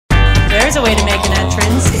there's a way to make an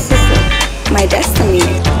entrance. This is my destiny.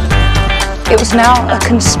 It was now a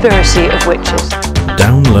conspiracy of witches.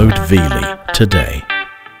 Download Veely today.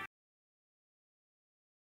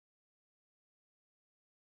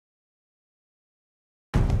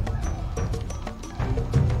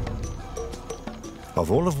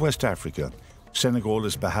 Of all of West Africa, Senegal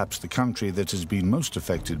is perhaps the country that has been most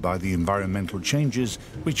affected by the environmental changes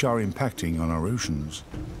which are impacting on our oceans.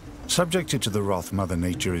 Subjected to the wrath Mother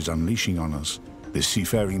Nature is unleashing on us, the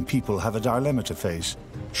seafaring people have a dilemma to face.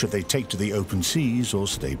 Should they take to the open seas or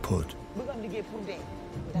stay put?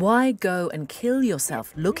 Why go and kill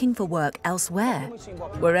yourself looking for work elsewhere?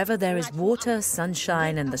 Wherever there is water,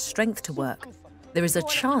 sunshine, and the strength to work, there is a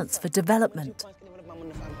chance for development.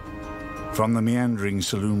 From the meandering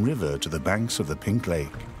Saloum River to the banks of the Pink Lake,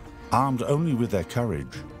 armed only with their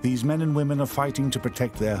courage, these men and women are fighting to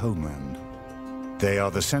protect their homeland. They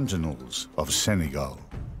are the sentinels of Senegal.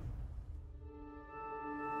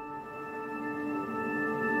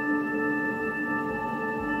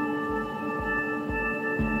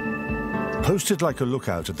 Posted like a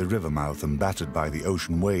lookout at the river mouth and battered by the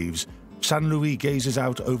ocean waves, Saint Louis gazes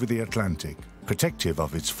out over the Atlantic, protective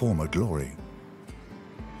of its former glory.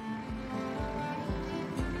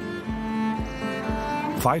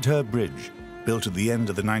 Fighter Bridge, built at the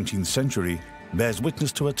end of the 19th century, bears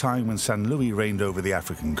witness to a time when Saint Louis reigned over the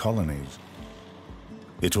African colonies.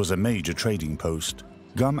 It was a major trading post.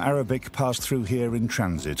 Gum Arabic passed through here in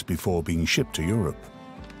transit before being shipped to Europe.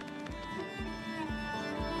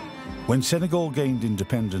 When Senegal gained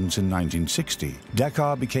independence in 1960,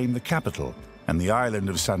 Dakar became the capital, and the island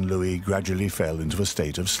of Saint Louis gradually fell into a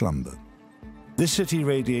state of slumber. This city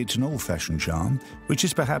radiates an old-fashioned charm, which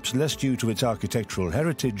is perhaps less due to its architectural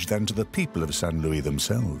heritage than to the people of Saint Louis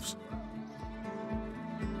themselves.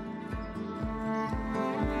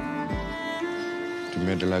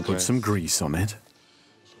 Put some grease on it,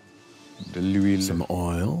 some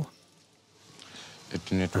oil,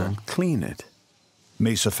 and clean it.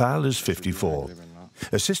 Mesa Fall is 54.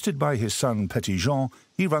 Assisted by his son Petit Jean,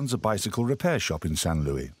 he runs a bicycle repair shop in Saint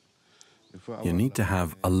Louis. You need to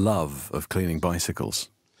have a love of cleaning bicycles.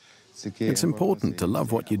 It's important to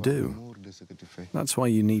love what you do. That's why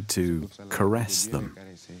you need to caress them.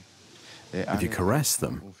 If you caress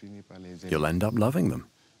them, you'll end up loving them.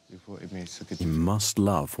 You must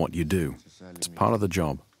love what you do. It's part of the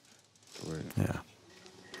job. Yeah.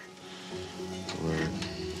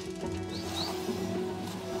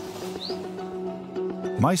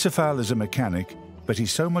 Mesa Fall is a mechanic, but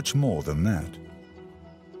he's so much more than that.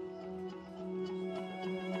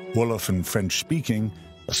 Wolof and French-speaking,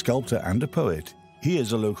 a sculptor and a poet, he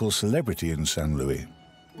is a local celebrity in Saint Louis.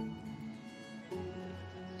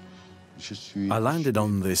 I landed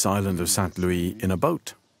on this island of Saint Louis in a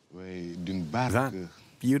boat. That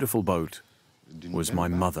beautiful boat was my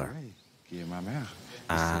mother,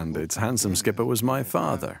 and its handsome skipper was my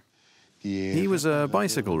father. He was a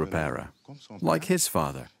bicycle repairer, like his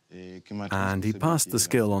father, and he passed the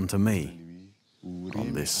skill on to me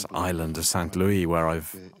on this island of Saint Louis where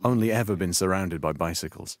I've only ever been surrounded by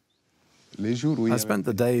bicycles. I spent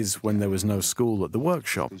the days when there was no school at the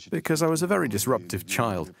workshop because I was a very disruptive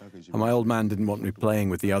child, and my old man didn't want me playing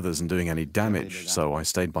with the others and doing any damage, so I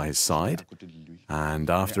stayed by his side, and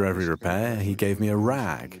after every repair he gave me a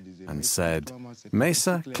rag and said,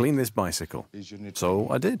 "Mesa, clean this bicycle." So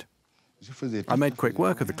I did. I made quick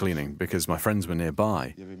work of the cleaning because my friends were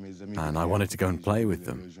nearby and I wanted to go and play with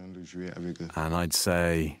them. And I'd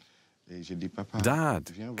say,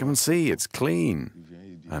 "Dad, come and see, it's clean."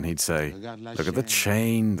 And he'd say, "Look at the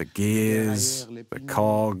chain, the gears, the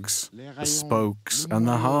cogs, the spokes and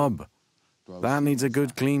the hub. That needs a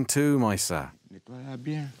good clean too, Mesa."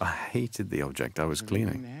 I hated the object I was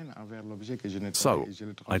cleaning. So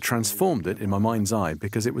I transformed it in my mind's eye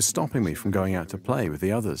because it was stopping me from going out to play with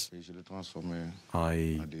the others.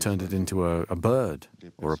 I turned it into a bird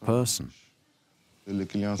or a person.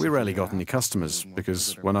 We rarely got any customers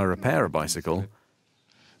because when I repair a bicycle,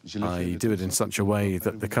 I do it in such a way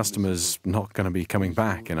that the customer's not going to be coming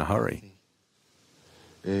back in a hurry.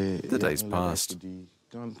 The days passed.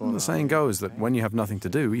 The saying goes that when you have nothing to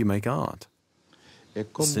do, you make art.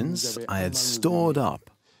 Since I had stored up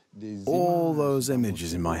all those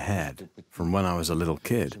images in my head from when I was a little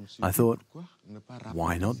kid, I thought,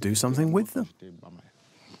 why not do something with them?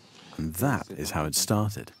 And that is how it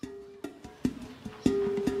started.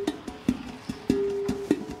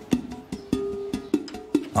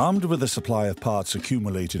 Armed with a supply of parts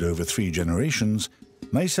accumulated over 3 generations,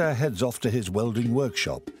 Mesa heads off to his welding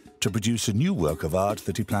workshop to produce a new work of art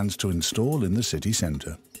that he plans to install in the city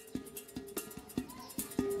centre.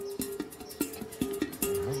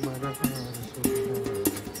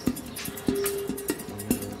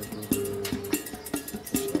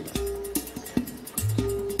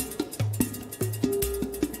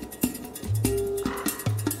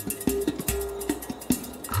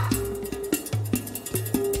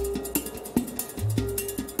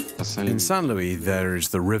 In Saint Louis, there is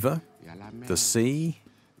the river, the sea,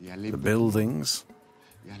 the buildings,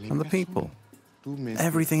 and the people.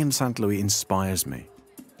 Everything in Saint Louis inspires me.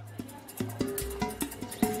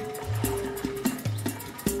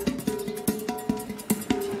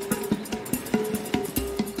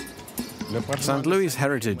 Saint Louis'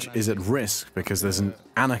 heritage is at risk because there's an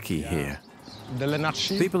anarchy here.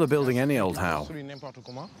 People are building any old how.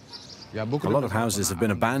 A lot of houses have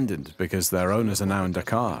been abandoned because their owners are now in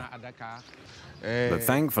Dakar. But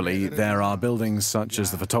thankfully, there are buildings such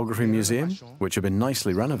as the Photography Museum, which have been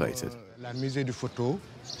nicely renovated.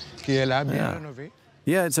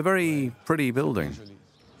 Yeah, it's a very pretty building.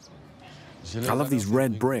 I love these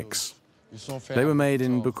red bricks. They were made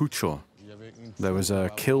in Bukucho. There was a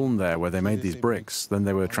kiln there where they made these bricks. Then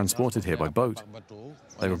they were transported here by boat.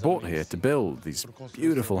 They were brought here to build these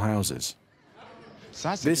beautiful houses.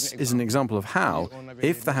 This is an example of how,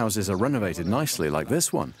 if the houses are renovated nicely like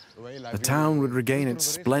this one, the town would regain its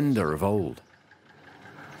splendor of old.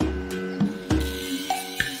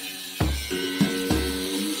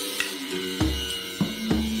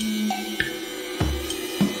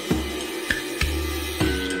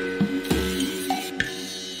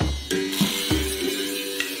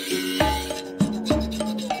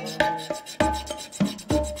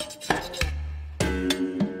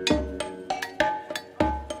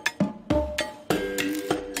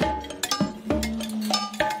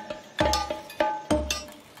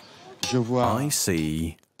 I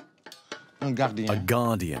see a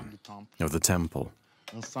guardian of the temple,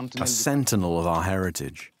 a sentinel of our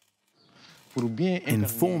heritage,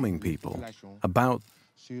 informing people about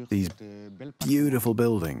these beautiful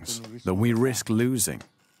buildings that we risk losing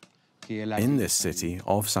in this city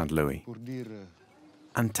of Saint Louis,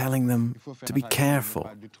 and telling them to be careful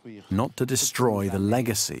not to destroy the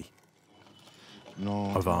legacy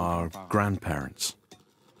of our grandparents.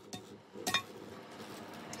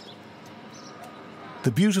 The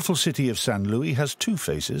beautiful city of Saint Louis has two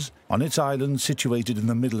faces. On its island, situated in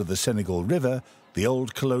the middle of the Senegal River, the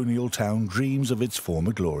old colonial town dreams of its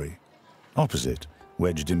former glory. Opposite,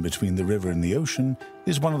 wedged in between the river and the ocean,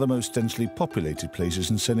 is one of the most densely populated places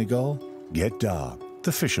in Senegal, Gabon,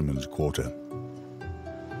 the fisherman's quarter.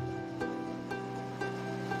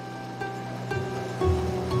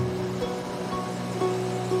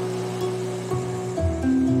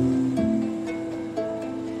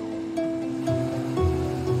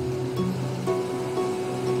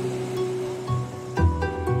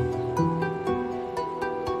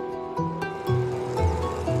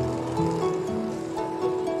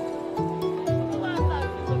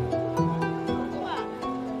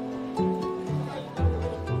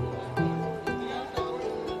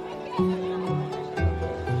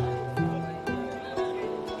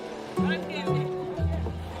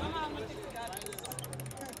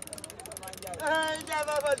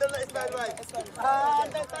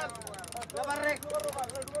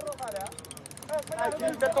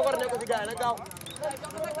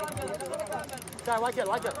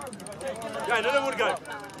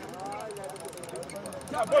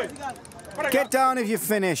 Get down if you're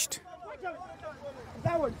finished.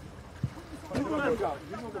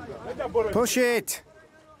 Push it.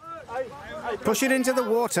 Push it into the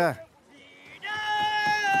water.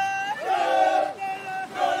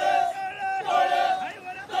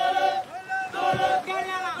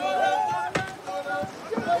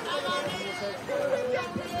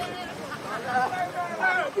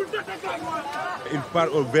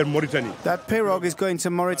 That pirogue is going to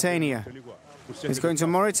Mauritania. It's going to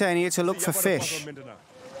Mauritania to look for fish.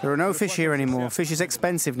 There are no fish here anymore. Fish is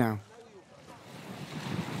expensive now.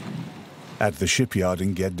 At the shipyard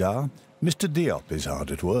in Gabon, Mr. Diop is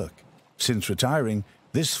hard at work. Since retiring,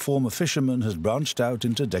 this former fisherman has branched out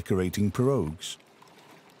into decorating pirogues.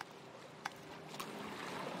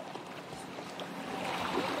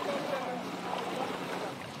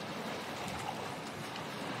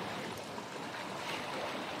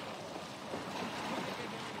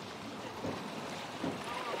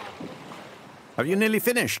 Have you nearly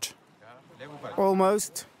finished?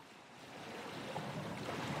 Almost.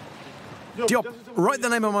 Diop, write the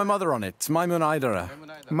name of my mother on it, Maimouna Aidara.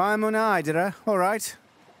 Maimouna Aidara, all right.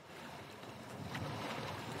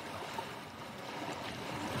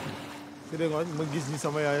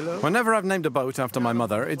 Whenever I've named a boat after my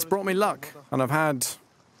mother, it's brought me luck, and I've had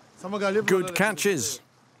good catches.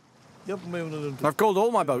 I've called all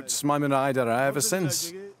my boats Maimouna Aidara ever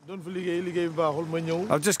since.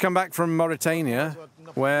 I've just come back from Mauritania,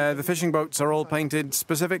 where the fishing boats are all painted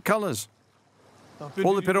specific colours.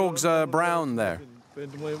 All the pirogues are brown there.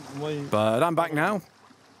 But I'm back now.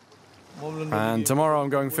 And tomorrow I'm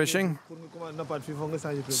going fishing.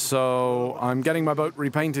 So I'm getting my boat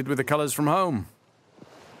repainted with the colours from home.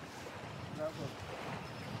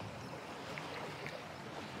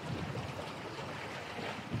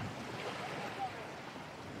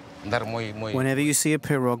 Whenever you see a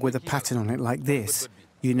pirogue with a pattern on it like this,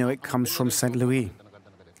 you know it comes from St. Louis.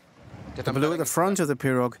 The blue at the front of the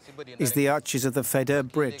pirogue is the arches of the Feather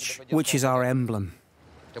Bridge, which is our emblem.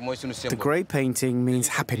 The grey painting means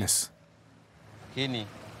happiness.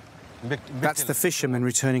 That's the fisherman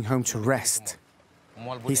returning home to rest.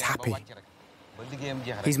 He's happy.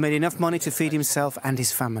 He's made enough money to feed himself and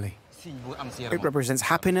his family. It represents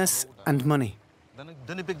happiness and money.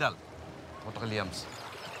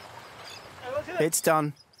 It's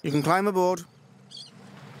done. You can climb aboard.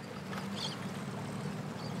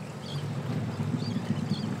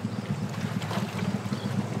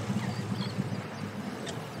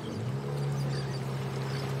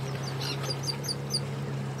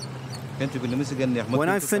 When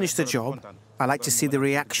I finish the job, I like to see the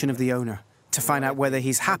reaction of the owner, to find out whether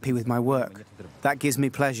he's happy with my work. That gives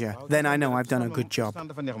me pleasure. Then I know I've done a good job.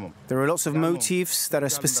 There are lots of motifs that are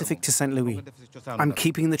specific to St. Louis. I'm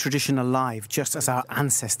keeping the tradition alive, just as our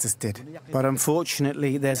ancestors did. But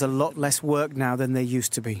unfortunately, there's a lot less work now than there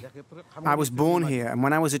used to be. I was born here, and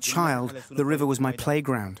when I was a child, the river was my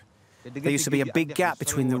playground. There used to be a big gap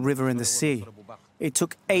between the river and the sea. It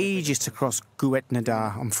took ages to cross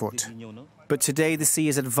Guet-Nadar on foot. But today the sea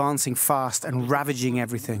is advancing fast and ravaging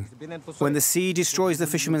everything. When the sea destroys the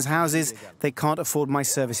fishermen's houses, they can't afford my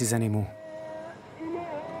services anymore.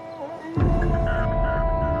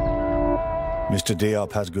 Mr.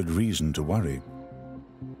 Diop has good reason to worry.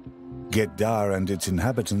 Guet-Dar and its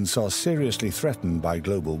inhabitants are seriously threatened by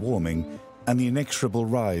global warming and the inexorable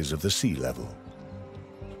rise of the sea level.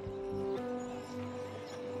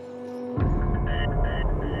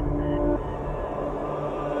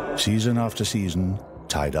 Season after season,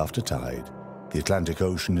 tide after tide, the Atlantic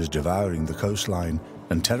Ocean is devouring the coastline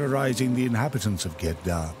and terrorizing the inhabitants of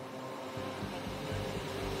Guet-Dar.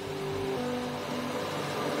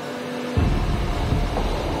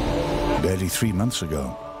 Barely 3 months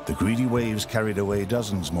ago, the greedy waves carried away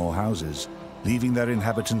dozens more houses, leaving their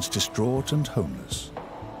inhabitants distraught and homeless.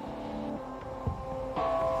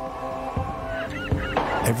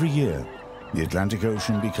 Every year, the Atlantic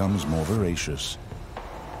Ocean becomes more voracious,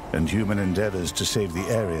 and human endeavors to save the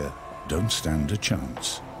area don't stand a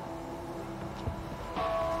chance.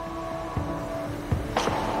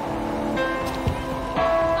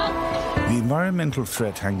 The environmental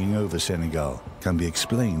threat hanging over Senegal can be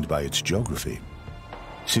explained by its geography.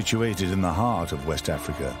 Situated in the heart of West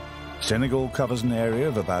Africa, Senegal covers an area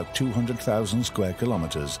of about 200,000 square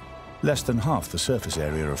kilometers, less than half the surface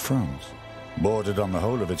area of France. Bordered on the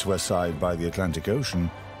whole of its west side by the Atlantic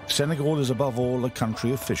Ocean, Senegal is above all a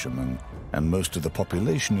country of fishermen, and most of the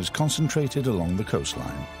population is concentrated along the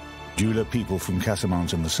coastline. Dula people from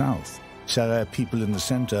Casamance in the south, Serere people in the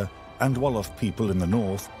center, and Wolof people in the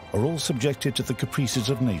north are all subjected to the caprices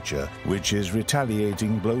of nature, which is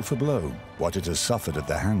retaliating blow for blow what it has suffered at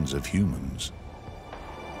the hands of humans.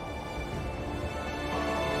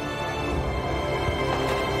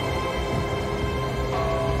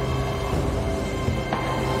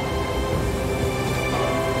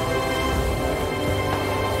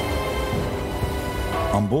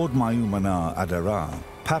 On board Mayumana Adara,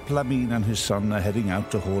 Pap Lamine and his son are heading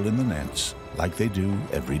out to haul in the nets, like they do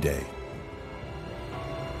every day.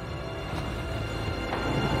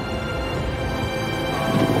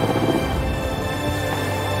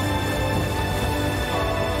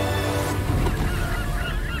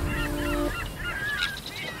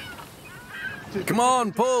 Come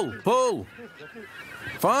on, pull, pull.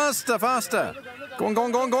 Faster, faster. Go on, go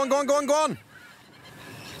on, go on, go on, go on, go on, go on.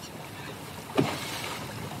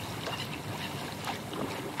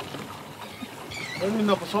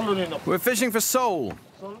 We're fishing for sole.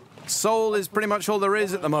 Sole is pretty much all there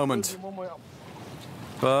is at the moment.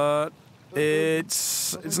 But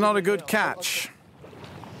it's not a good catch.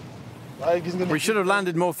 We should have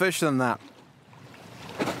landed more fish than that.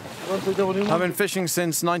 I've been fishing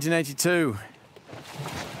since 1982.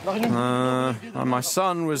 And my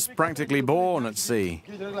son was practically born at sea.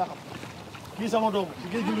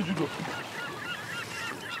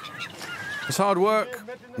 It's hard work,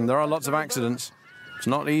 and there are lots of accidents. It's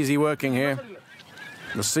not easy working here.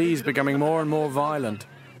 The sea's becoming more and more violent.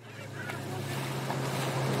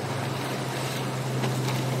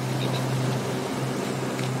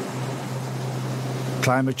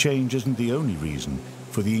 Climate change isn't the only reason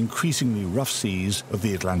for the increasingly rough seas of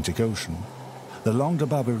the Atlantic Ocean. The Langue de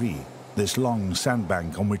Barbarie, this long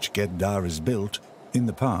sandbank on which Guet-Dar is built, in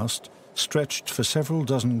the past stretched for several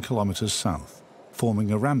dozen kilometers south,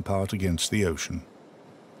 forming a rampart against the ocean.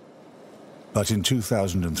 But in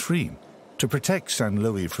 2003, to protect St.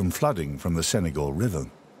 Louis from flooding from the Senegal River,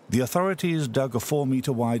 the authorities dug a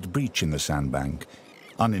 4-meter-wide breach in the sandbank,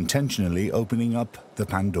 unintentionally opening up the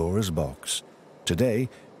Pandora's box. Today,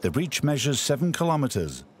 the breach measures 7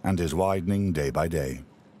 kilometers and is widening day by day.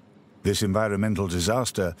 This environmental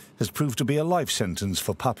disaster has proved to be a life sentence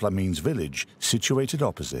for Paplamine's village, situated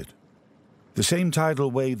opposite. The same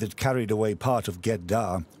tidal wave that carried away part of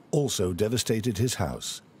Gedda also devastated his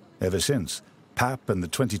house. Ever since, Pap and the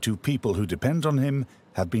 22 people who depend on him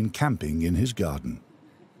have been camping in his garden.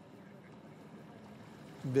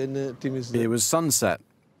 It was sunset.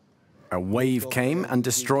 A wave came and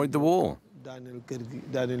destroyed the wall.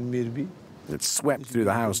 It swept through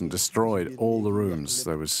the house and destroyed all the rooms.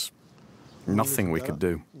 There was nothing we could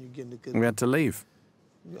do. We had to leave.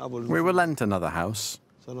 We were lent another house.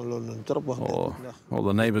 All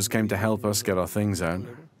the neighbors came to help us get our things out.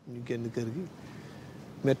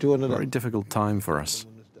 Very difficult time for us.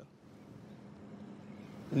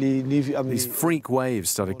 These freak waves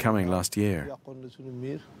started coming last year.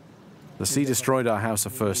 The sea destroyed our house the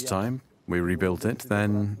first time. We rebuilt it.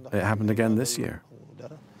 Then it happened again this year.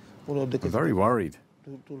 I'm very worried,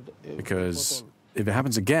 because if it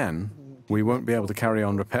happens again, we won't be able to carry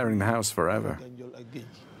on repairing the house forever.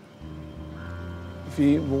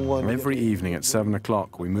 Every evening at 7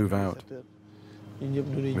 o'clock, we move out.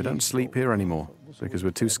 We don't sleep here anymore because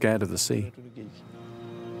we're too scared of the sea.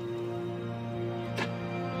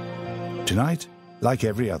 Tonight, like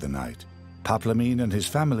every other night, Paplamine and his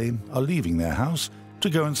family are leaving their house to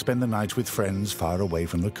go and spend the night with friends far away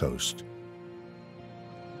from the coast.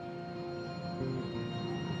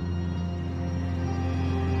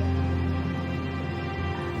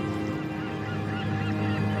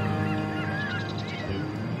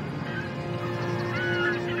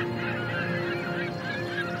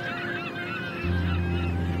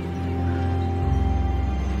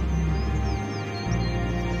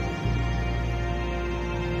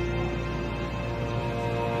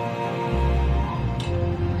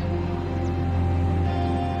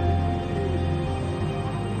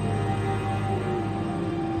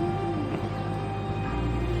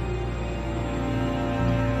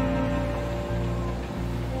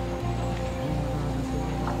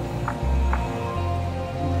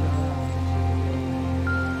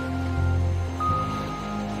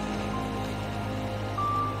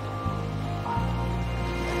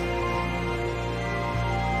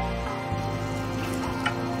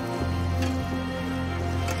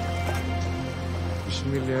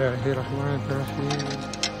 Bismillahirrahmanirrahim.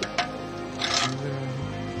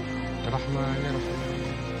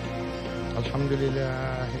 Bismillahirrahmanirrahim.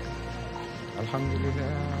 Alhamdulillah.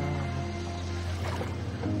 Alhamdulillah.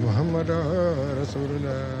 Muhammad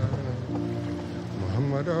Rasulullah.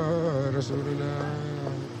 Muhammad Rasulullah.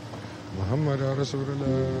 Muhammad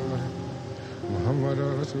Rasulullah. Muhammad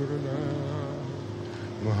Rasulullah.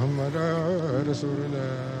 Muhammad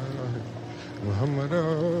Rasulullah. Muhammad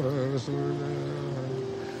Rasulullah.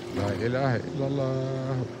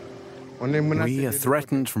 We are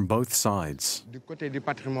threatened from both sides,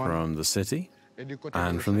 from the city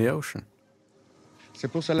and from the ocean.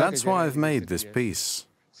 That's why I've made this piece,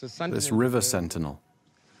 this river sentinel,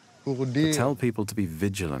 to tell people to be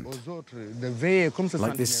vigilant,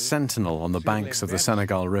 like this sentinel on the banks of the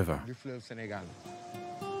Senegal River.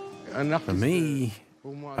 For me,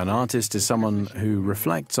 an artist is someone who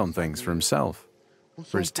reflects on things for himself,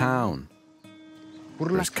 for his town, for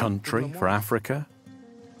his country, for Africa,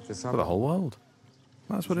 for the whole world.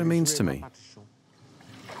 That's what it means to me.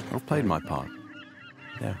 I've played my part.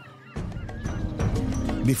 Yeah.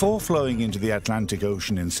 Before flowing into the Atlantic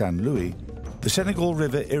Ocean in St. Louis, the Senegal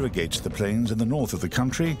River irrigates the plains in the north of the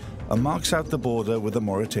country and marks out the border with the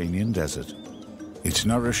Mauritanian desert. Its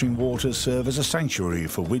nourishing waters serve as a sanctuary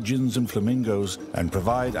for widgeons and flamingos and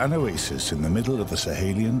provide an oasis in the middle of the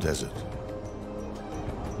Sahelian desert.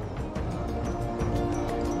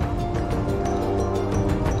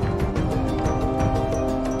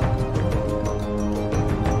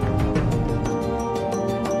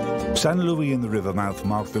 St. Louis in the river mouth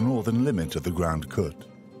mark the northern limit of the Grande Côte.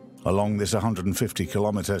 Along this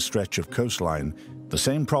 150-kilometer stretch of coastline, the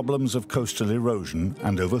same problems of coastal erosion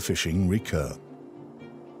and overfishing recur.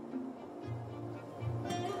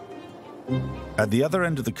 At the other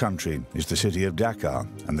end of the country is the city of Dakar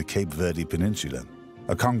and the Cape Verde Peninsula,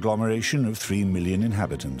 a conglomeration of 3 million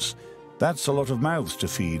inhabitants. That's a lot of mouths to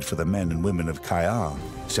feed for the men and women of Kayar,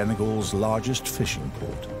 Senegal's largest fishing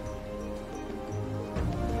port.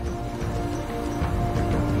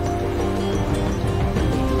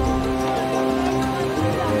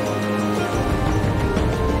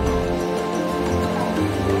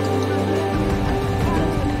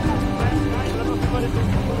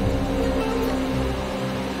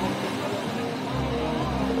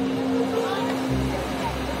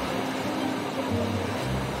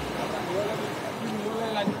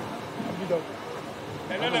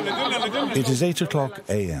 It is 8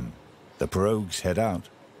 a.m. The pirogues head out,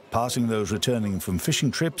 passing those returning from fishing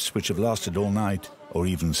trips which have lasted all night or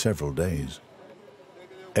even several days.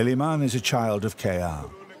 Eliman is a child of Kayar.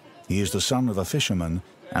 He is the son of a fisherman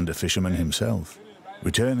and a fisherman himself.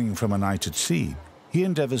 Returning from a night at sea, he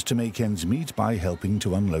endeavours to make ends meet by helping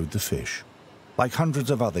to unload the fish, like hundreds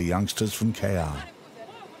of other youngsters from Kayar.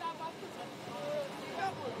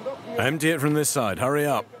 Empty it from this side, hurry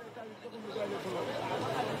up.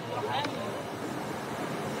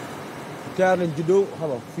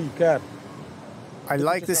 I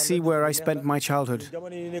like the sea where I spent my childhood.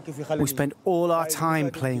 We spent all our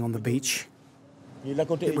time playing on the beach.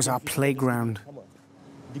 It was our playground.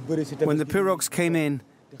 When the pirogues came in,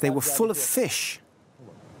 they were full of fish.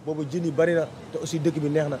 But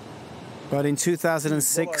in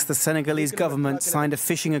 2006, the Senegalese government signed a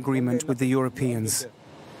fishing agreement with the Europeans.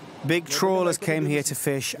 Big trawlers came here to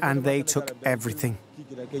fish, and they took everything.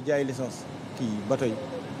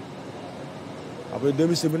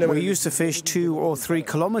 We used to fish 2 or 3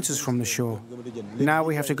 kilometers from the shore. Now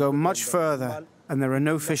we have to go much further, and there are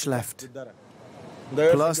no fish left.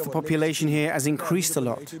 Plus, the population here has increased a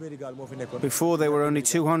lot. Before, there were only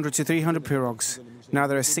 200 to 300 pirogues. Now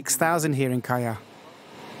there are 6,000 here in Kaya.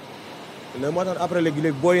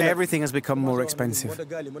 Everything has become more expensive,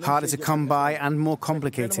 harder to come by and more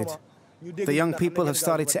complicated. The young people have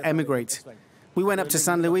started to emigrate. We went up to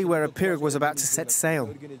Saint Louis where a pirogue was about to set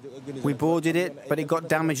sail. We boarded it, but it got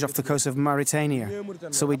damaged off the coast of Mauritania.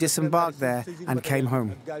 So we disembarked there and came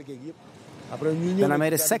home. Then I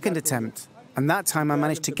made a second attempt, and that time I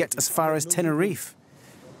managed to get as far as Tenerife.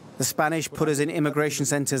 The Spanish put us in immigration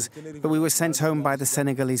centers, but we were sent home by the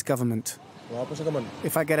Senegalese government.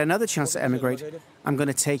 If I get another chance to emigrate, I'm going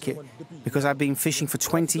to take it, because I've been fishing for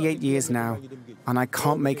 28 years now, and I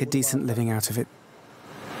can't make a decent living out of it.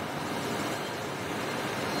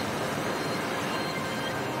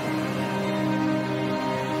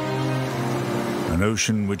 An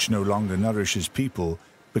ocean which no longer nourishes people,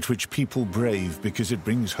 but which people brave because it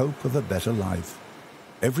brings hope of a better life.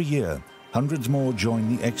 Every year, hundreds more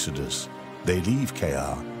join the exodus. They leave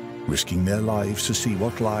Kayar, risking their lives to see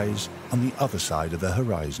what lies on the other side of the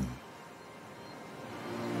horizon.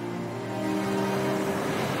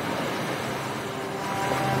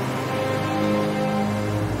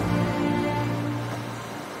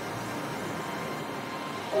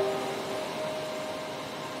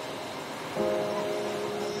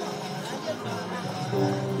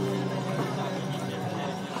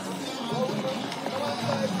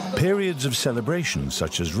 Periods of celebration,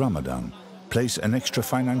 such as Ramadan, place an extra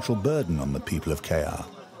financial burden on the people of Kayar.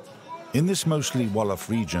 In this mostly Wolof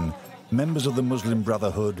region, members of the Muslim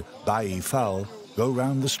Brotherhood, Ba'i Fal, go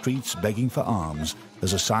round the streets begging for alms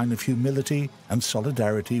as a sign of humility and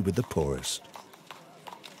solidarity with the poorest.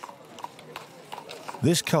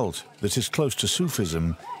 This cult, that is close to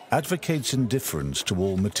Sufism, advocates indifference to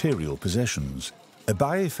all material possessions. A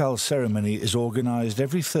Ba'i Fal ceremony is organized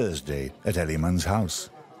every Thursday at Eliman's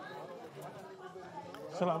house.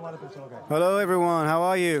 Hello everyone, how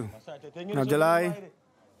are you? Abdullah?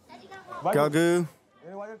 Galgu?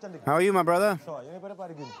 How are you, my brother?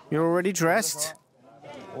 You're already dressed?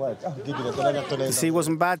 The sea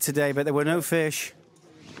wasn't bad today, but there were no fish.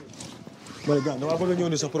 I'm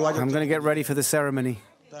going to get ready for the ceremony.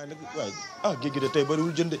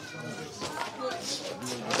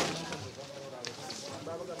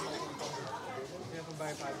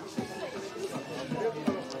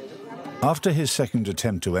 After his second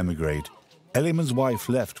attempt to emigrate, Eliman's wife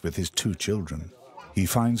left with his 2 children. He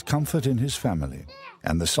finds comfort in his family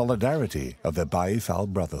and the solidarity of the Ba'i Fal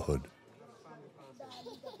Brotherhood.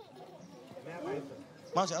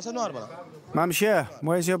 Mamshir,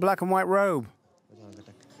 where's your black and white robe?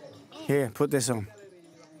 Here, put this on.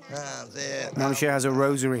 Mamshir has a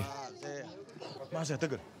rosary.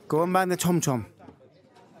 Go and bang the tom-tom.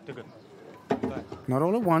 Not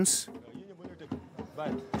all at once.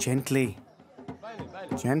 Gently.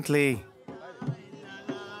 Gently.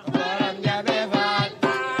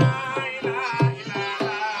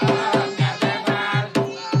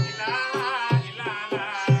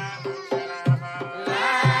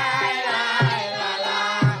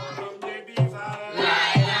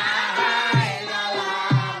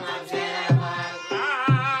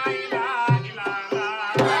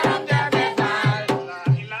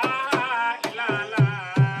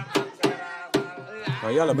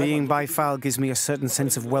 Being Ba'i Fal gives me a certain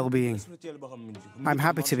sense of well-being. I'm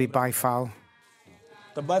happy to be Ba'i Fal.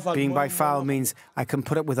 Being Ba'i Fal means I can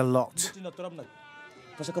put up with a lot.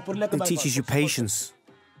 It teaches you patience.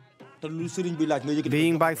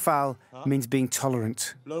 Being biphal means being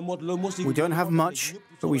tolerant. We don't have much,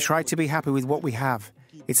 but we try to be happy with what we have.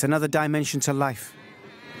 It's another dimension to life.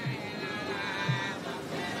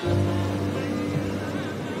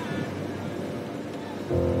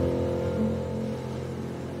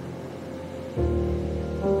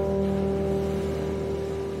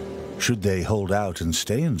 Should they hold out and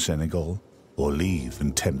stay in Senegal, or leave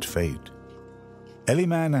and tempt fate?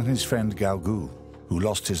 Eliman and his friend Galgou, who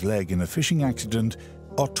lost his leg in a fishing accident,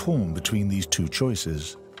 are torn between these two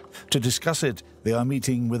choices. To discuss it, they are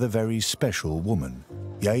meeting with a very special woman,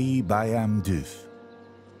 Yayi Bayam Diouf.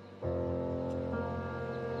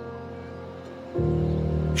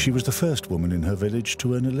 She was the first woman in her village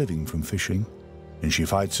to earn a living from fishing, and she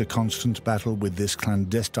fights a constant battle with this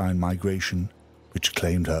clandestine migration, which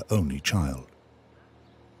claimed her only child.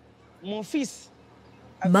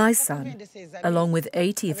 My son, along with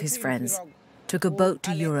 80 of his friends, took a boat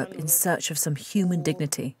to Europe in search of some human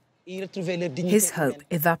dignity. His hope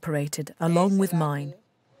evaporated along with mine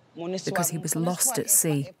because he was lost at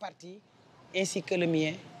sea.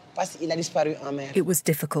 It was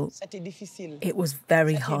difficult. It was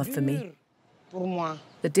very hard for me.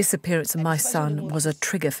 The disappearance of my son was a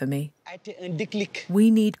trigger for me. We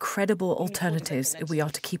need credible alternatives if we are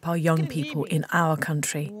to keep our young people in our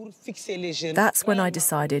country. That's when I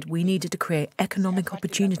decided we needed to create economic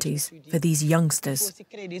opportunities for these youngsters.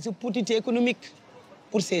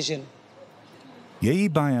 Yayi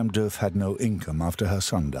Bayam Diouf had no income after her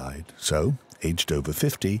son died, so, aged over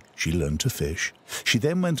 50, she learned to fish. She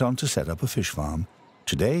then went on to set up a fish farm.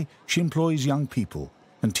 Today, she employs young people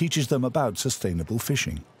and teaches them about sustainable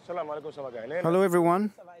fishing. Hello,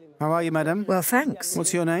 everyone. How are you, madam? Well, thanks.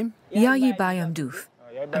 What's your name? Yayi Bayam Diouf.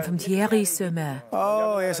 I'm from Thierry-sur-Mer.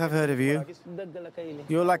 Oh, yes, I've heard of you.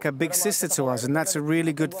 You're like a big sister to us, and that's a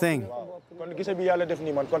really good thing.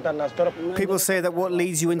 People say that what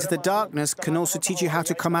leads you into the darkness can also teach you how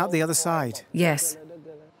to come out the other side. Yes.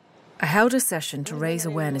 I held a session to raise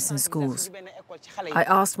awareness in schools. I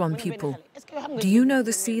asked one pupil, "Do you know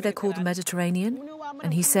the sea they call the Mediterranean?"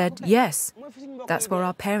 And he said, "Yes, that's where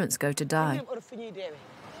our parents go to die."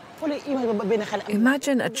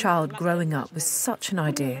 Imagine a child growing up with such an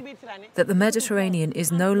idea that the Mediterranean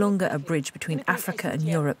is no longer a bridge between Africa and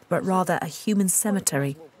Europe, but rather a human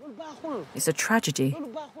cemetery. It's a tragedy,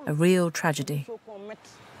 a real tragedy.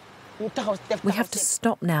 We have to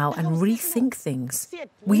stop now and rethink things.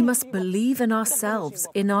 We must believe in ourselves,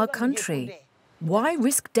 in our country. Why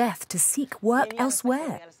risk death to seek work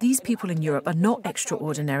elsewhere? These people in Europe are not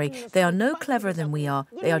extraordinary. They are no cleverer than we are.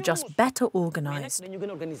 They are just better organized.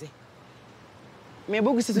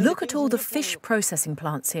 Look at all the fish processing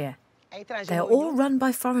plants here. They are all run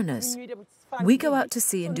by foreigners. We go out to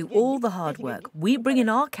sea and do all the hard work. We bring in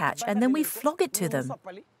our catch and then we flog it to them.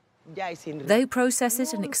 They process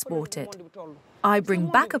it and export it. I bring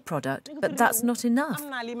back a product, but that's not enough.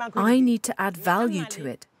 I need to add value to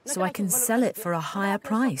it so I can sell it for a higher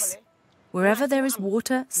price. Wherever there is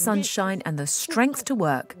water, sunshine, and the strength to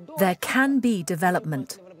work, there can be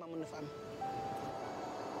development.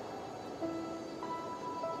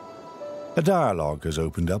 A dialogue has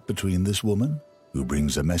opened up between this woman, who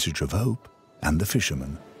brings a message of hope, and the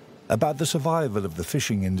fisherman, about the survival of the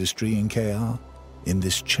fishing industry in KR in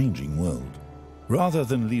this changing world. Rather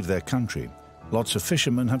than leave their country, lots of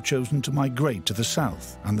fishermen have chosen to migrate to the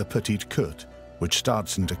south and the Petite Côte, which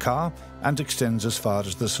starts in Dakar and extends as far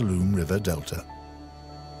as the Saloum River Delta.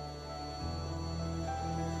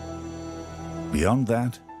 Beyond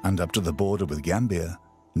that, and up to the border with Gambia,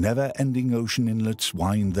 never-ending ocean inlets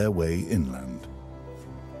wind their way inland.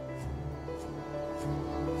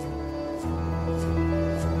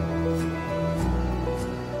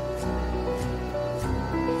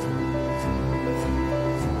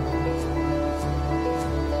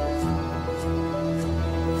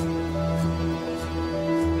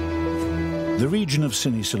 The region of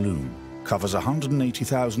Sini Saloum covers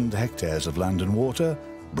 180,000 hectares of land and water,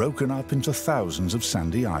 broken up into thousands of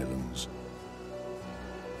sandy islands.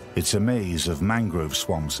 It's a maze of mangrove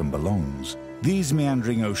swamps and ballons. These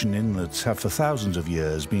meandering ocean inlets have for thousands of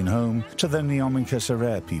years been home to the Nyominka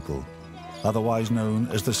Serer people, otherwise known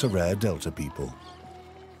as the Serer Delta people.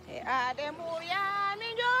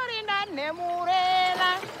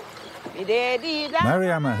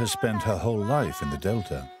 Mariama has spent her whole life in the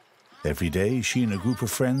Delta. Every day, she and a group of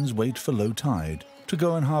friends wait for low tide to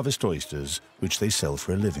go and harvest oysters, which they sell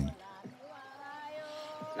for a living.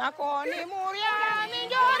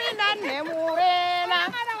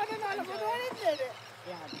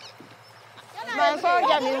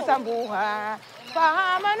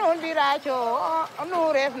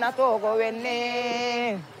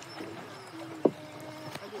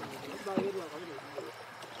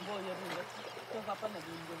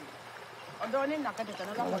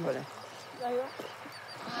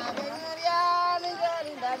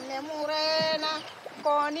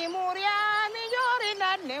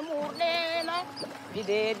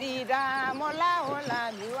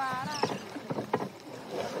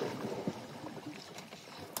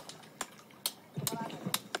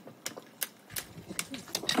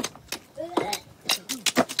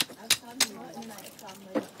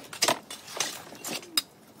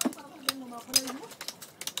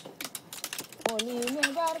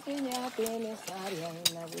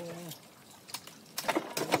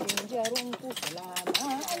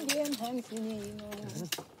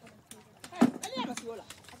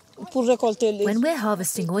 When we're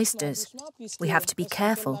harvesting oysters, we have to be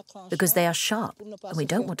careful because they are sharp and we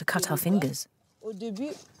don't want to cut our fingers.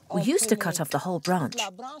 We used to cut off the whole branch,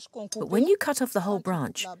 but when you cut off the whole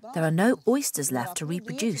branch, there are no oysters left to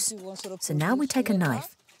reproduce. So now we take a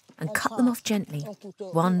knife and cut them off gently,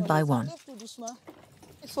 one by one.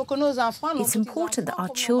 It's important that our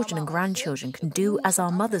children and grandchildren can do as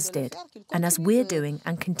our mothers did, and as we're doing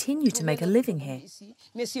and continue to make a living here.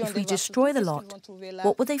 If we destroy the lot,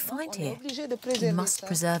 what will they find here? We must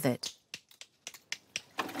preserve it.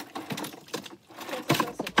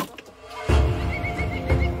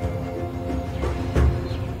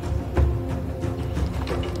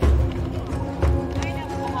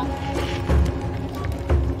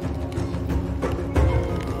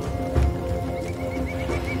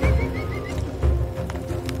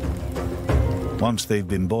 Once they've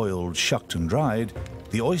been boiled, shucked and dried,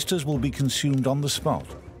 the oysters will be consumed on the spot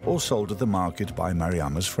or sold at the market by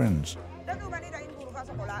Mariama's friends.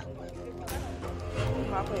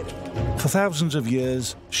 For thousands of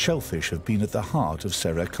years, shellfish have been at the heart of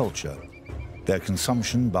Sera culture. Their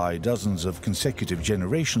consumption by dozens of consecutive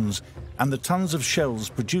generations and the tons of shells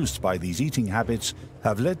produced by these eating habits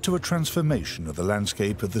have led to a transformation of the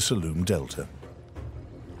landscape of the Saloum Delta.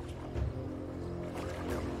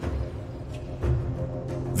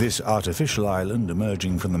 This artificial island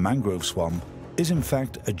emerging from the mangrove swamp is in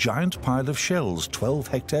fact a giant pile of shells 12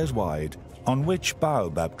 hectares wide on which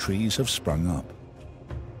baobab trees have sprung up.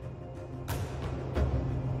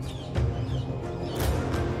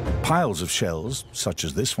 Piles of shells, such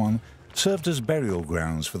as this one, served as burial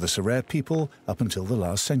grounds for the Serer people up until the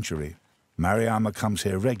last century. Mariama comes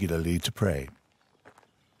here regularly to pray.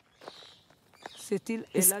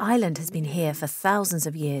 This island has been here for thousands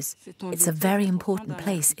of years. It's a very important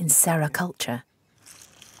place in Sera culture.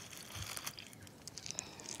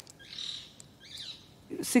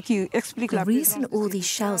 The reason all these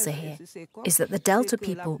shells are here is that the Delta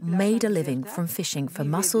people made a living from fishing for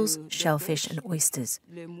mussels, shellfish and oysters.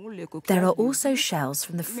 There are also shells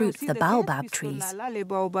from the fruit of the baobab trees.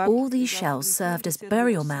 All these shells served as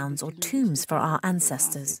burial mounds or tombs for our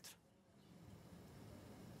ancestors.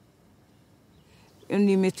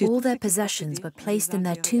 All their possessions were placed in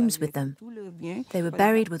their tombs with them. They were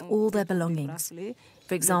buried with all their belongings.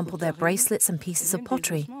 For example, their bracelets and pieces of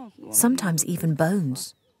pottery, sometimes even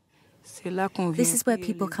bones. This is where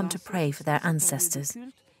people come to pray for their ancestors.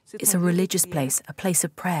 It's a religious place, a place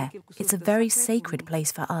of prayer. It's a very sacred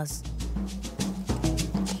place for us.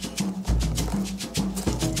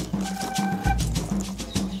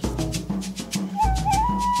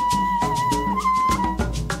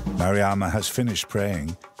 Mariama has finished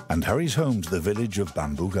praying and hurries home to the village of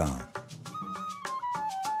Bambuga.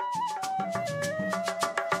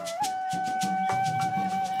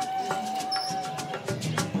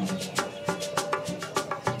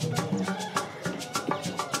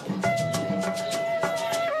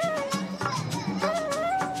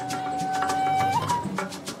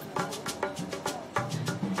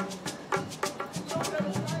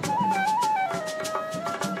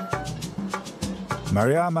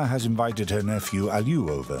 Mariama has invited her nephew Aliou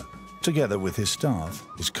over, together with his staff,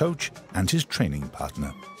 his coach and his training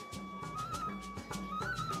partner.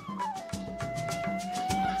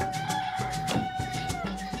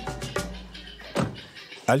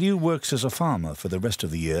 Aliou works as a farmer for the rest of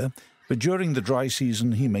the year, but during the dry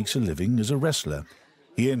season he makes a living as a wrestler.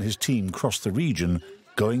 He and his team cross the region,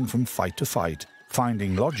 going from fight to fight,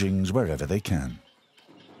 finding lodgings wherever they can.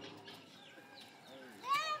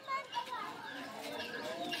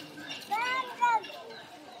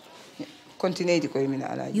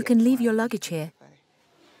 You can leave your luggage here.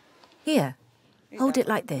 Here, hold it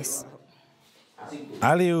like this.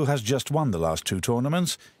 Aliou has just won the last two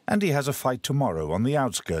tournaments, and he has a fight tomorrow on the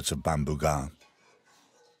outskirts of Bambuga.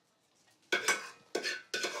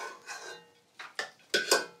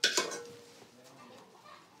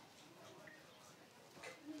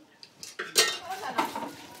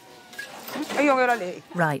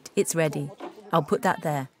 Right, it's ready. I'll put that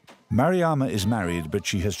there. Mariama is married, but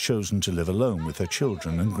she has chosen to live alone with her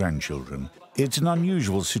children and grandchildren. It's an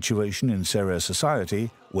unusual situation in Serer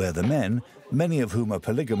society, where the men, many of whom are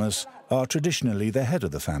polygamous, are traditionally the head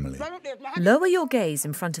of the family. Lower your gaze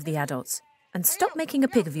in front of the adults and stop making a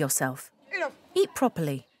pig of yourself. Eat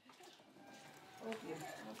properly.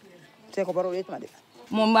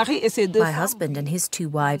 My husband and his 2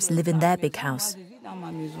 wives live in their big house,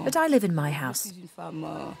 but I live in my house.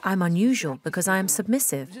 I'm unusual because I am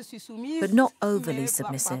submissive, but not overly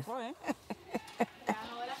submissive.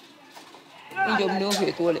 How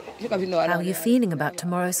are you feeling about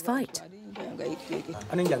tomorrow's fight?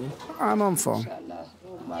 I'm on form.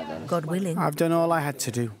 God willing. I've done all I had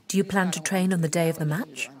to do. Do you plan to train on the day of the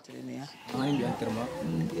match?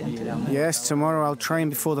 Yes, tomorrow I'll train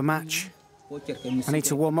before the match. I need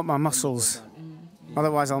to warm up my muscles.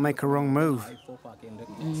 Otherwise, I'll make a wrong move.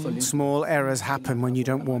 Small errors happen when you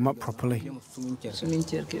don't warm up properly.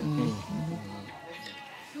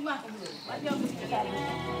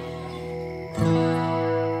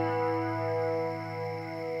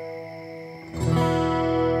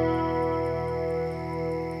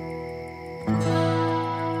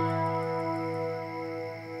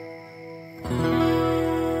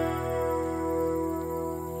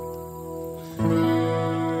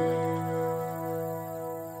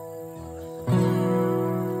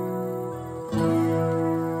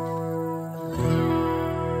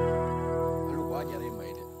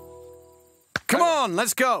 Come on,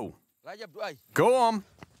 let's go. Go on.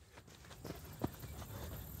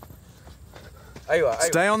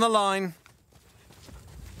 Stay on the line.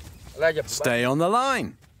 Stay on the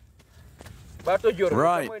line.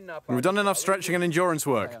 Right. We've done enough stretching and endurance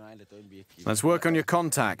work. Let's work on your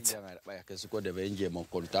contact.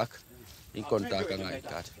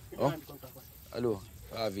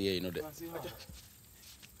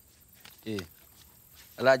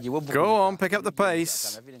 Go on, pick up the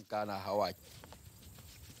pace.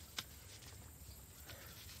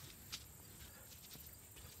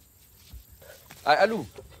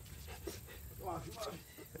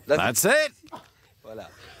 That's it.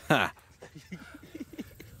 Ha.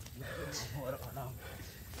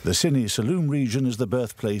 The Sini Saloum region is the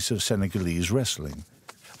birthplace of Senegalese wrestling.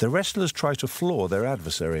 The wrestlers try to floor their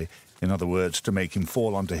adversary, in other words, to make him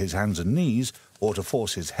fall onto his hands and knees, or to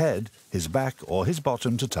force his head, his back, or his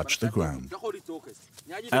bottom to touch the ground.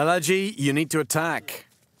 Alaji, you need to attack.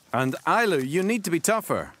 And Ailu, you need to be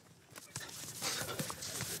tougher.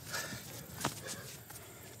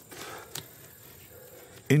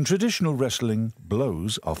 In traditional wrestling,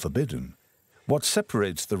 blows are forbidden. What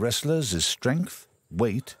separates the wrestlers is strength,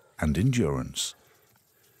 weight, and endurance.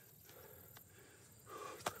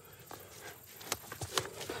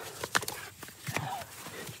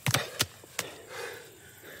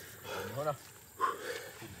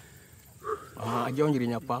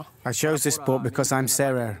 I chose this sport because I'm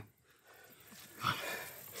Serer.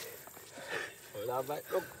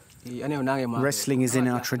 Wrestling is in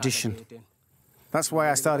our tradition. That's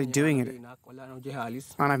why I started doing it,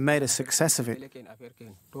 and I've made a success of it.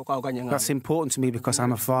 That's important to me because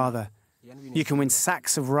I'm a father. You can win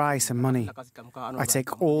sacks of rice and money. I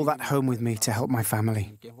take all that home with me to help my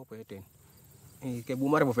family. I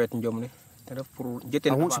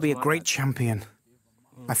want to be a great champion.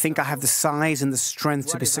 I think I have the size and the strength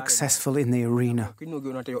to be successful in the arena.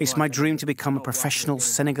 It's my dream to become a professional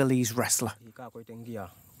Senegalese wrestler.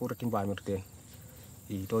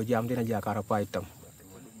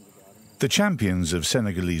 The champions of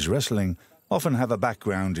Senegalese wrestling often have a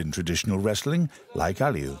background in traditional wrestling, like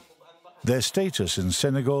Aliou. Their status in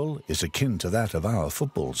Senegal is akin to that of our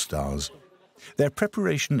football stars. Their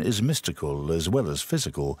preparation is mystical as well as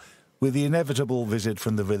physical, with the inevitable visit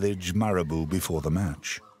from the village marabout before the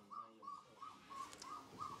match.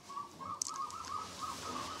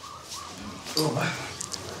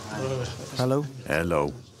 Hello?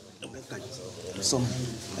 Hello.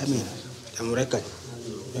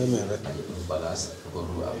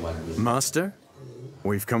 Master,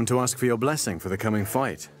 we've come to ask for your blessing for the coming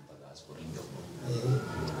fight.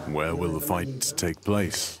 Where will the fight take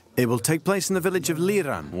place? It will take place in the village of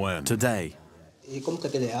Liran. When? Today.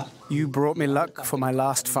 You brought me luck for my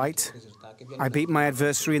last fight. I beat my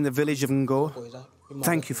adversary in the village of Ngo.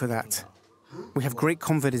 Thank you for that. We have great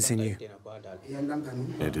confidence in you.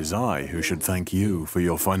 It is I who should thank you for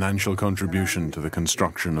your financial contribution to the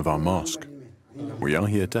construction of our mosque. We are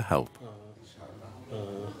here to help.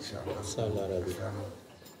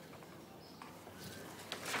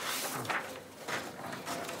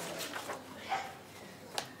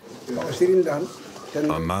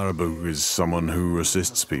 A marabout is someone who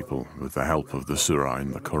assists people with the help of the Surah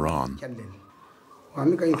in the Quran.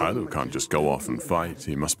 Alu can't just go off and fight.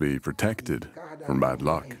 He must be protected from bad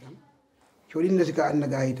luck. I'm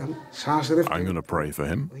going to pray for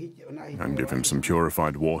him and give him some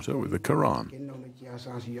purified water with the Quran.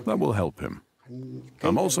 That will help him.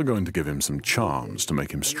 I'm also going to give him some charms to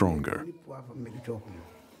make him stronger.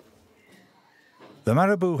 The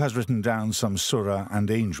Marabout has written down some surah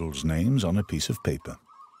and angels' names on a piece of paper.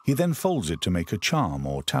 He then folds it to make a charm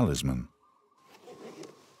or talisman.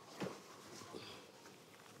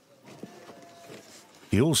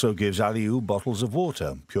 He also gives Aliou bottles of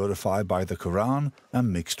water, purified by the Quran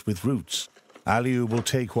and mixed with roots. Aliou will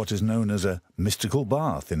take what is known as a mystical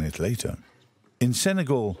bath in it later. In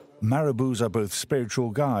Senegal, Marabouts are both spiritual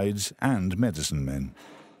guides and medicine men.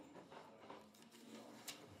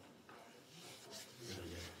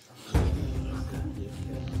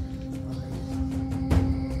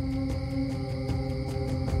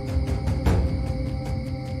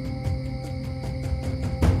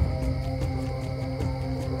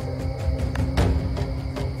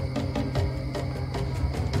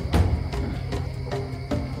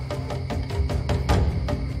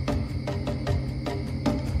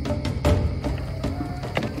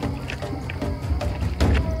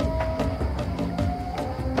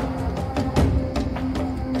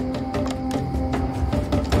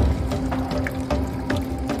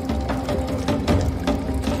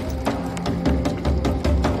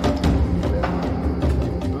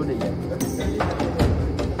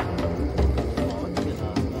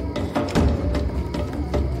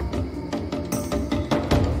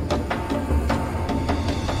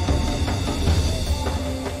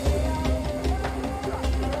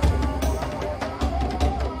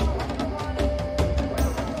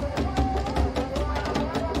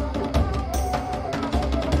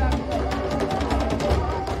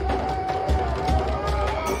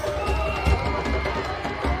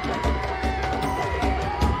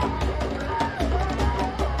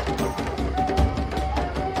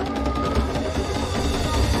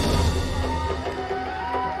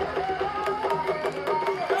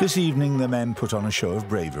 This evening, the men put on a show of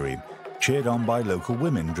bravery, cheered on by local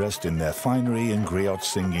women dressed in their finery and griots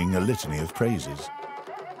singing a litany of praises.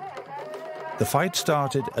 The fight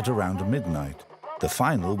started at around midnight. The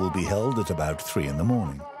final will be held at about 3 in the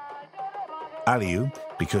morning. Aliou,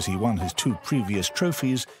 because he won his 2 previous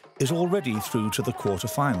trophies, is already through to the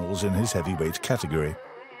quarter-finals in his heavyweight category.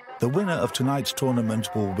 The winner of tonight's tournament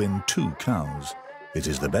will win 2 cows. It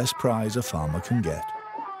is the best prize a farmer can get.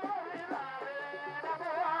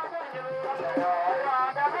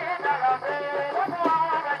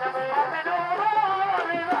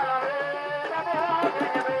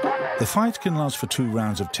 The fight can last for 2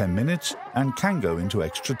 rounds of 10 minutes and can go into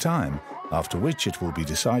extra time, after which it will be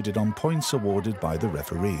decided on points awarded by the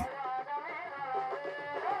referee.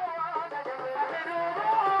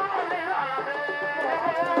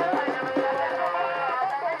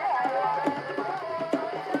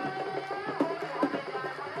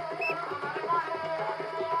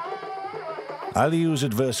 Aliou's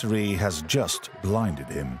adversary has just blinded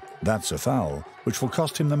him. That's a foul, which will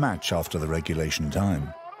cost him the match after the regulation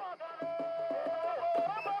time.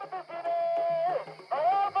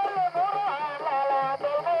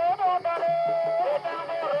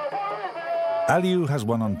 Aliou has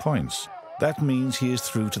won on points. That means he is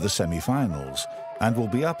through to the semi-finals and will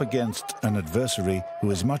be up against an adversary who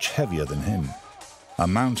is much heavier than him. A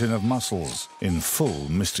mountain of muscles in full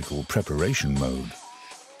mystical preparation mode.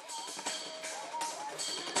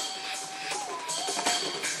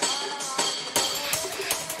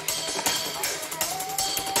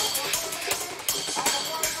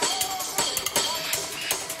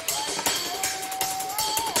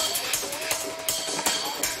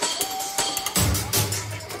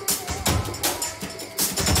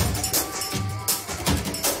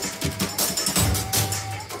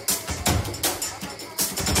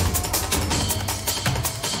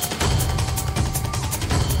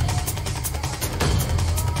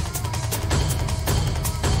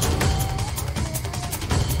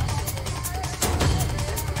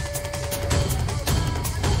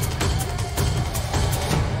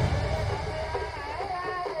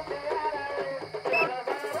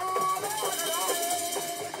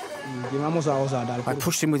 I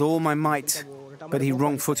pushed him with all my might, but he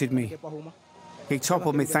wrong-footed me. He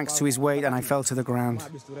toppled me thanks to his weight, and I fell to the ground.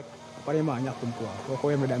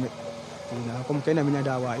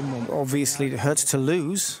 Obviously, it hurts to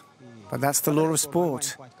lose, but that's the law of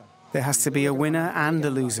sport. There has to be a winner and a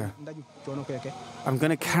loser. I'm going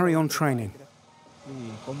to carry on training.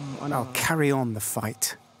 I'll carry on the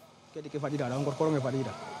fight.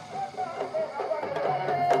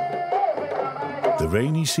 The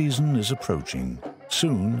rainy season is approaching.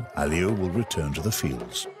 Soon, Aliou will return to the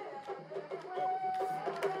fields.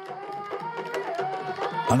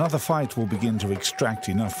 Another fight will begin to extract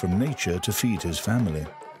enough from nature to feed his family.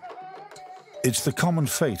 It's the common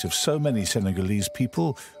fate of so many Senegalese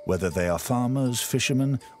people, whether they are farmers,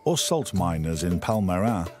 fishermen, or salt miners in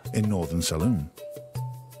Palmarin in northern Saloum.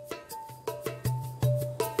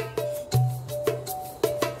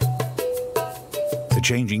 The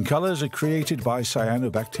changing colours are created by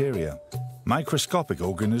cyanobacteria, microscopic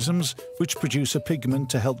organisms which produce a pigment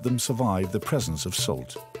to help them survive the presence of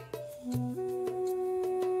salt.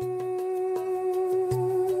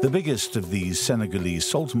 The biggest of these Senegalese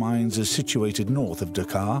salt mines is situated north of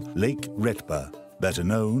Dakar, Lake Retba, better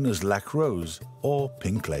known as Lac Rose or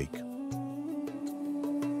Pink Lake.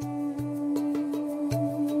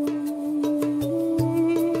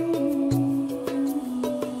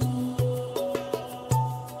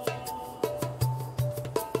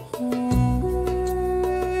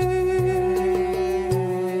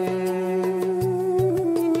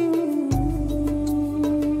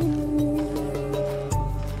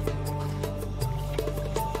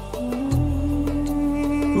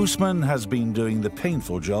 Ousmane has been doing the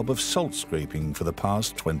painful job of salt scraping for the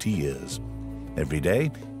past 20 years. Every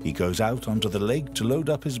day, he goes out onto the lake to load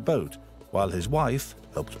up his boat, while his wife,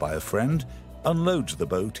 helped by a friend, unloads the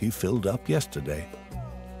boat he filled up yesterday.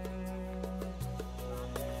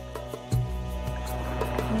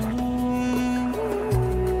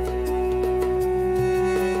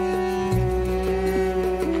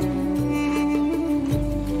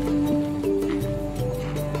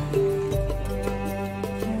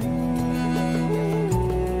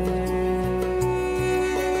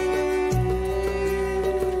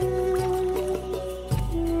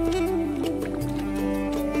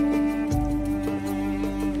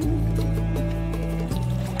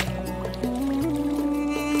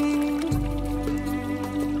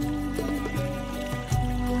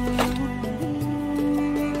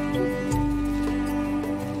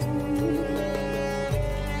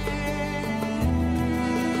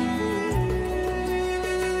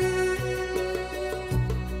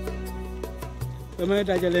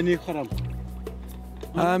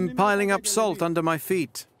 I'm piling up salt under my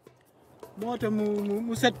feet.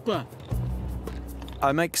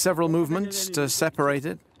 I make several movements to separate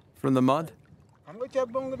it from the mud.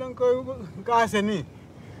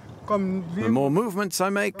 The more movements I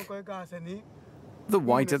make, the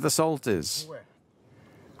whiter the salt is.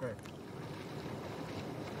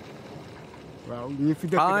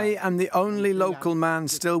 I am the only local man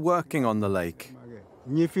still working on the lake.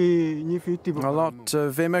 A lot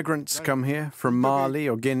of immigrants come here from Mali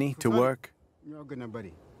or Guinea to work.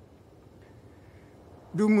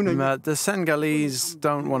 The Senegalese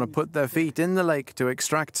don't want to put their feet in the lake to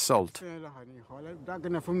extract salt.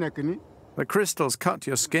 The crystals cut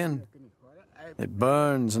your skin. It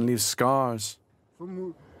burns and leaves scars.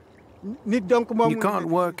 You can't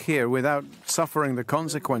work here without suffering the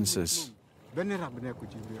consequences.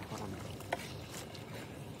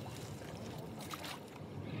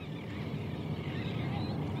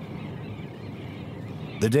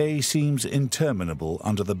 The day seems interminable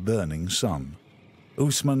under the burning sun.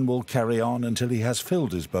 Ousmane will carry on until he has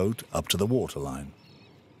filled his boat up to the waterline.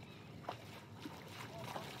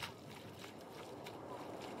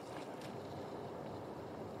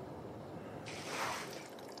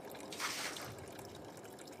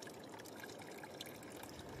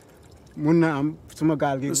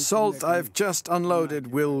 The salt I've just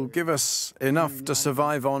unloaded will give us enough to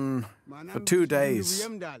survive on for 2 days.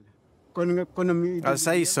 I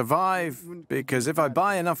say survive because if I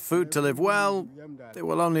buy enough food to live well, it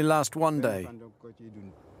will only last 1 day.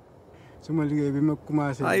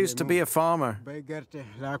 I used to be a farmer.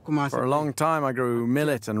 For a long time I grew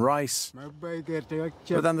millet and rice.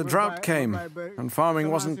 But then the drought came and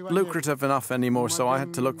farming wasn't lucrative enough anymore, so I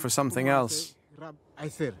had to look for something else.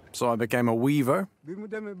 So I became a weaver.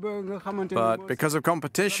 But because of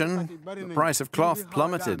competition, the price of cloth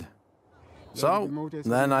plummeted. So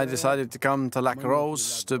then I decided to come to Lac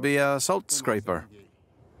Rose to be a salt scraper.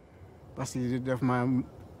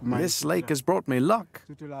 This lake has brought me luck.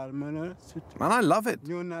 And I love it,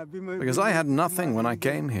 because I had nothing when I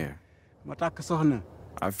came here.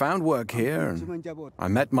 I found work here, and I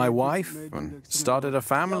met my wife and started a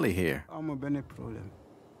family here.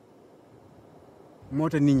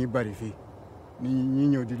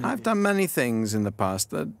 I've done many things in the past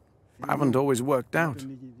that haven't always worked out.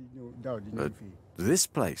 But this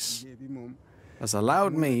place has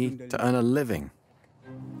allowed me to earn a living.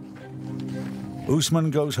 Ousmane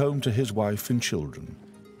goes home to his wife and children.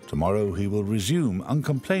 Tomorrow he will resume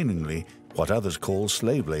uncomplainingly what others call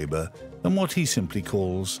slave labor and what he simply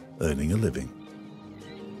calls earning a living.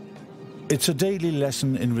 It's a daily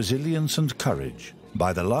lesson in resilience and courage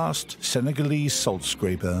by the last Senegalese salt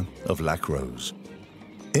scraper of Lac Rose.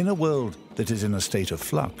 In a world that is in a state of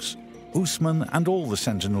flux, Ousmane and all the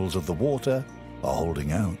sentinels of the water are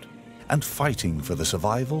holding out and fighting for the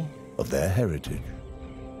survival of their heritage.